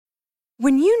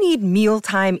When you need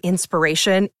mealtime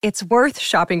inspiration, it's worth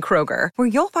shopping Kroger, where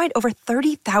you'll find over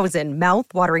 30,000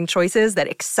 mouth-watering choices that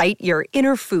excite your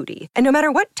inner foodie. And no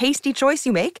matter what tasty choice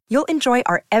you make, you'll enjoy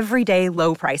our everyday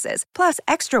low prices, plus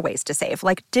extra ways to save,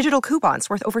 like digital coupons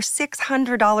worth over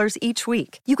 $600 each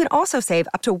week. You can also save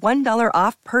up to $1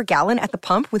 off per gallon at the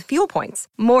pump with fuel points.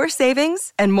 More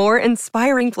savings and more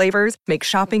inspiring flavors make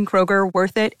shopping Kroger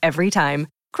worth it every time.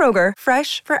 Kroger,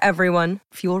 fresh for everyone.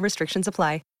 Fuel restrictions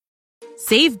apply.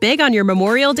 Save big on your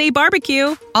Memorial Day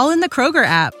barbecue, all in the Kroger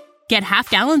app. Get half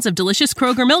gallons of delicious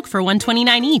Kroger milk for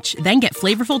 $1.29 each. Then get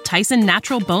flavorful Tyson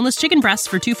natural boneless chicken breasts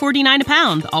for $2.49 a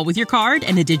pound, all with your card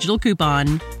and a digital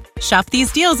coupon. Shop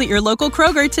these deals at your local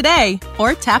Kroger today,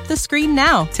 or tap the screen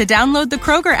now to download the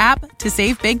Kroger app to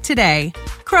save big today.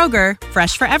 Kroger,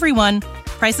 fresh for everyone.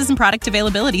 Prices and product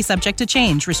availability subject to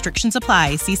change. Restrictions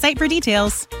apply. See site for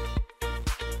details.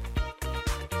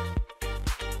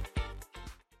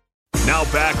 Now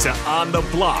back to On the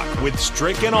Block with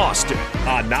Strick and Austin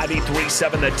on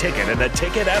 93.7 The Ticket and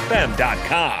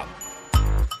theticketfm.com.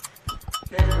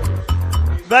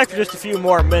 Back for just a few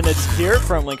more minutes here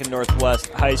from Lincoln Northwest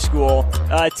High School.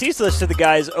 Teased this to the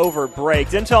guys over break.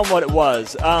 Didn't tell them what it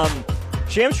was.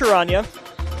 Sham Charania,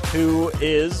 who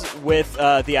is with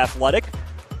The Athletic,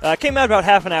 came out about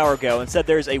half an hour ago and said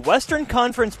there's a Western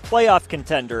Conference playoff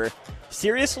contender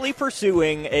seriously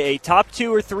pursuing a top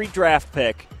 2 or 3 draft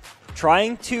pick,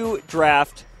 trying to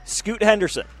draft Scoot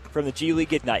Henderson from the G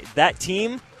League Ignite. That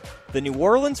team, the New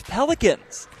Orleans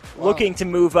Pelicans, looking to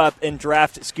move up and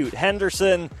draft Scoot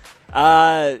Henderson.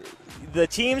 The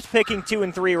teams picking 2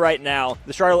 and 3 right now,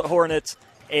 the Charlotte Hornets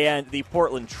and the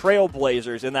Portland Trail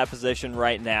Blazers in that position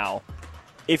right now.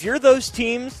 If you're those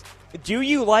teams, do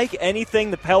you like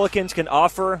anything the Pelicans can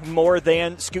offer more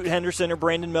than Scoot Henderson or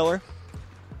Brandon Miller?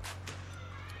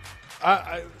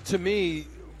 To me,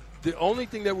 the only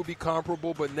thing that would be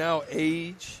comparable, but now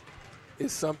age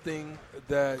is something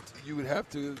that you would have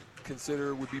to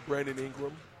consider, would be Brandon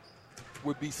Ingram.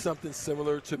 Would be something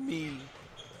similar to me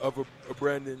of a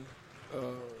Brandon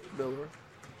Miller.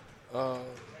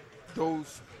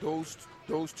 Those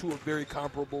two are very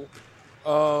comparable.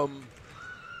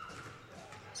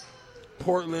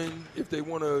 Portland, if they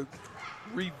want to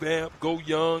revamp, go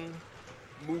young,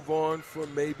 move on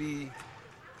from maybe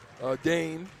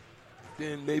Dame,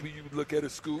 then maybe you would look at a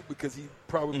Scoot because he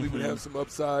probably would have some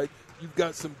upside. You've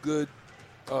got some good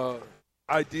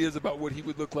ideas about what he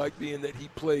would look like, being that he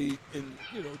played in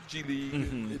G League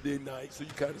and the Ignite, so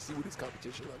you kind of see what his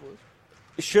competition level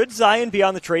is. Should Zion be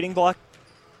on the trading block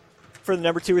for the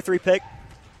number 2 or 3 pick?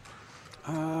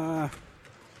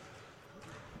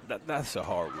 That's a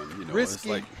hard one. Risky. It's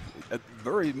like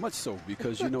very much so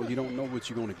because you don't know what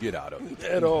you're going to get out of it.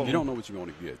 At all. You don't know what you're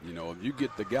going to get. If you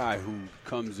get the guy who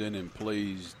comes in and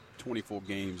plays 24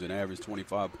 games and averages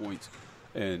 25 points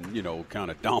and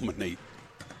kind of dominate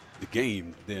the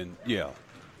game, then yeah,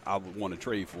 I would want to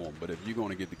trade for him. But if you're going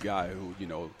to get the guy who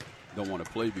don't want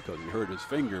to play because he hurt his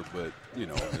finger, but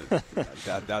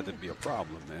that'd be a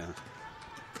problem, man.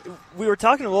 We were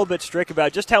talking a little bit, Strick,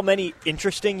 about just how many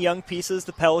interesting young pieces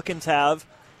the Pelicans have.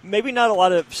 Maybe not a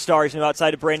lot of stars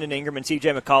outside of Brandon Ingram and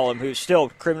C.J. McCollum, who's still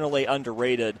criminally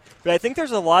underrated. But I think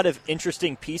there's a lot of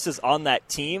interesting pieces on that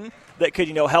team that could,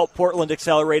 help Portland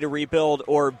accelerate a rebuild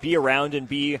or be around and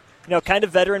be, kind of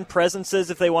veteran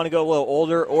presences if they want to go a little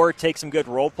older, or take some good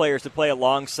role players to play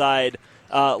alongside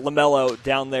LaMelo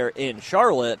down there in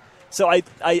Charlotte. So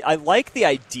I like the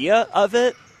idea of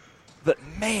it. But,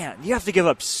 man, you have to give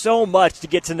up so much to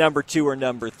get to number 2 or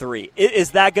number 3.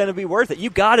 Is that going to be worth it? You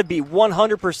got to be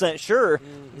 100% sure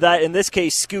that, in this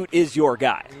case, Scoot is your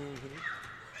guy.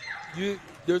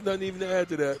 There's nothing even to add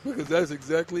to that because that's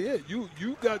exactly it. You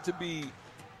got to be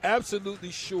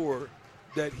absolutely sure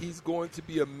that he's going to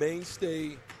be a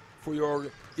mainstay for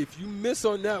your – if you miss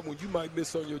on that one, you might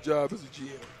miss on your job as a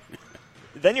GM.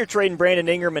 Then you're trading Brandon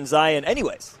Ingram and Zion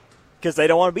anyways, because they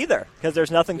don't want to be there because there's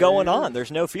nothing going on.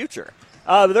 There's no future.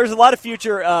 But there's a lot of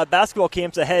future basketball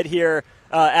camps ahead here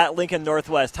at Lincoln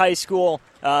Northwest High School.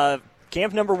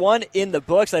 Camp number 1 in the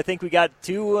books. I think we got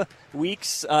 2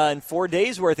 weeks and 4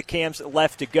 days worth of camps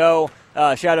left to go.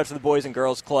 Shout out to the Boys and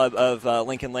Girls Club of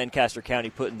Lincoln Lancaster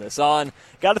County putting this on.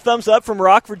 Got a thumbs up from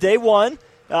Rock for day 1.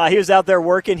 He was out there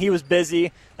working. He was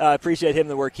busy. Appreciate him,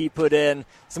 the work he put in.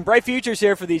 Some bright futures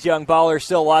here for these young ballers.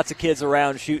 Still lots of kids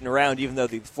around, shooting around, even though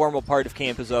the formal part of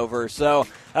camp is over. So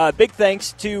big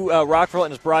thanks to Rockville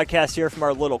and his broadcast here from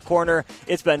our little corner.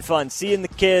 It's been fun seeing the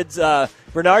kids.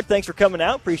 Bernard, thanks for coming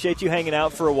out. Appreciate you hanging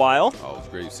out for a while. Oh, it's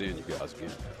great seeing you guys again.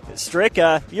 Strick,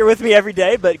 you're with me every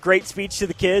day, but great speech to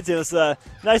the kids. It was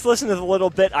nice listening to the little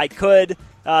bit I could.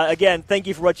 again, thank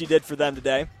you for what you did for them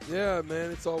today. Yeah,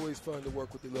 man, it's always fun to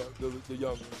work with the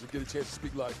young ones and get a chance to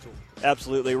speak life to them.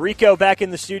 Absolutely. Rico back in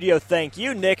the studio, thank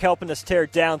you. Nick helping us tear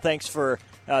it down, thanks for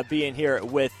being here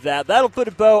with that. That'll put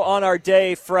a bow on our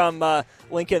day from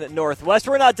Lincoln Northwest.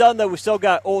 We're not done, though. We still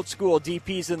got old school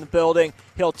DPs in the building.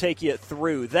 He'll take you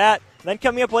through that. Then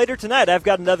coming up later tonight, I've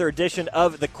got another edition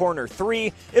of the Corner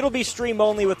 3. It'll be stream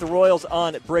only with the Royals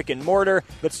on Brick and Mortar,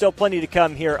 but still plenty to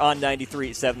come here on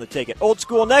 93.7 The Ticket. Old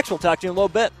School next. We'll talk to you in a little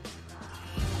bit.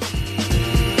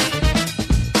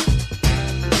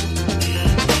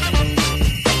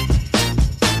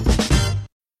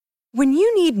 When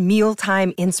you need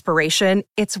mealtime inspiration,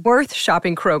 it's worth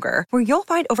shopping Kroger, where you'll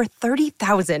find over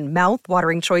 30,000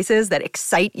 mouth-watering choices that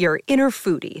excite your inner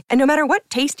foodie. And no matter what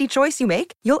tasty choice you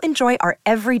make, you'll enjoy our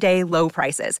everyday low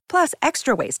prices, plus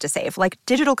extra ways to save, like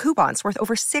digital coupons worth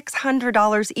over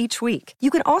 $600 each week. You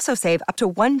can also save up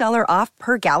to $1 off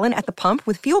per gallon at the pump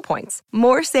with fuel points.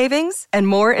 More savings and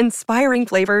more inspiring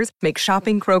flavors make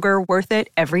shopping Kroger worth it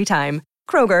every time.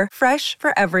 Kroger, fresh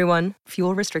for everyone.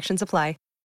 Fuel restrictions apply.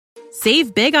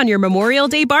 Save big on your Memorial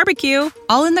Day barbecue,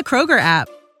 all in the Kroger app.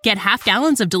 Get half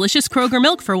gallons of delicious Kroger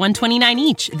milk for $1.29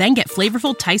 each. Then get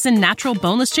flavorful Tyson natural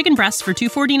boneless chicken breasts for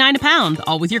 $2.49 a pound,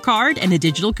 all with your card and a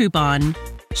digital coupon.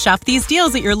 Shop these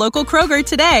deals at your local Kroger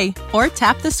today, or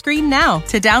tap the screen now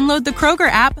to download the Kroger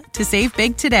app to save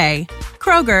big today.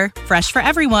 Kroger, fresh for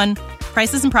everyone.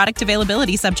 Prices and product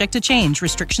availability subject to change.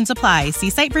 Restrictions apply. See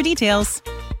site for details.